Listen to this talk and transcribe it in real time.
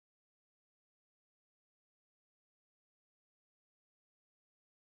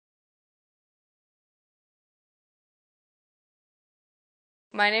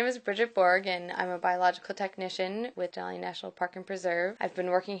My name is Bridget Borg, and I'm a biological technician with Denali National Park and Preserve. I've been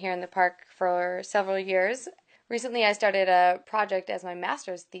working here in the park for several years. Recently, I started a project as my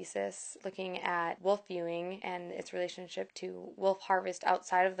master's thesis looking at wolf viewing and its relationship to wolf harvest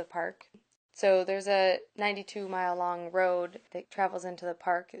outside of the park. So there's a 92-mile-long road that travels into the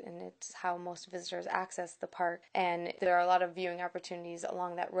park, and it's how most visitors access the park. And there are a lot of viewing opportunities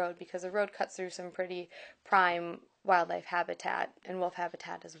along that road because the road cuts through some pretty prime wildlife habitat and wolf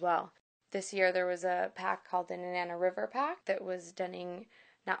habitat as well. This year there was a pack called the Nenana River Pack that was dunning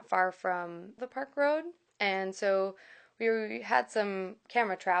not far from the park road. And so we had some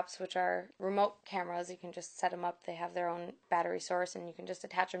camera traps, which are remote cameras. You can just set them up. They have their own battery source, and you can just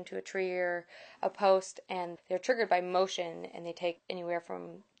attach them to a tree or a post, and they're triggered by motion, and they take anywhere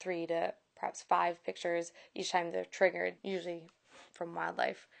from 3 to perhaps 5 pictures each time they're triggered, usually from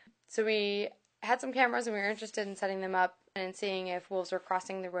wildlife. So we had some cameras, and we were interested in setting them up and seeing if wolves were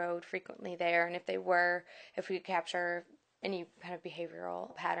crossing the road frequently there, and if they were, if we could capture any kind of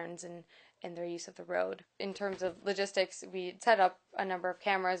behavioral patterns and their use of the road. In terms of logistics, we set up a number of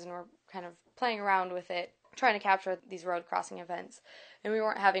cameras and we're kind of playing around with it, trying to capture these road crossing events, and we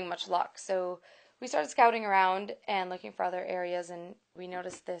weren't having much luck. So we started scouting around and looking for other areas, and we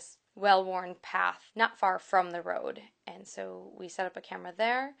noticed this well-worn path not far from the road, and so we set up a camera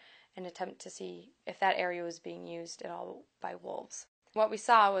there and attempt to see if that area was being used at all by wolves. What we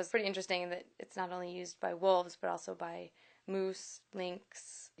saw was pretty interesting, that it's not only used by wolves but also by moose,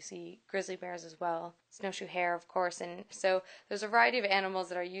 lynx, you see grizzly bears as well, snowshoe hare, of course, and so there's a variety of animals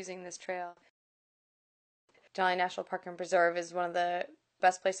that are using this trail. Denali National Park and Preserve is one of the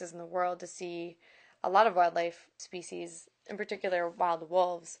best places in the world to see a lot of wildlife species, in particular wild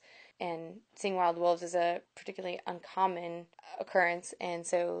wolves, and seeing wild wolves is a particularly uncommon occurrence, and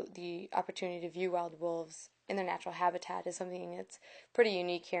so the opportunity to view wild wolves in their natural habitat is something that's pretty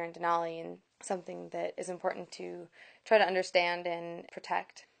unique here in Denali and something that is important to try to understand and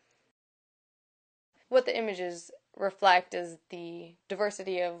protect. What the images reflect is the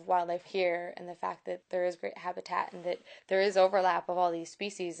diversity of wildlife here and the fact that there is great habitat and that there is overlap of all these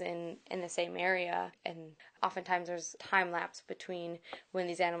species in the same area, and oftentimes there's time lapse between when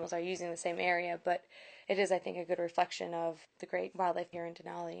these animals are using the same area, but it is, I think, a good reflection of the great wildlife here in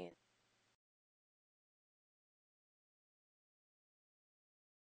Denali.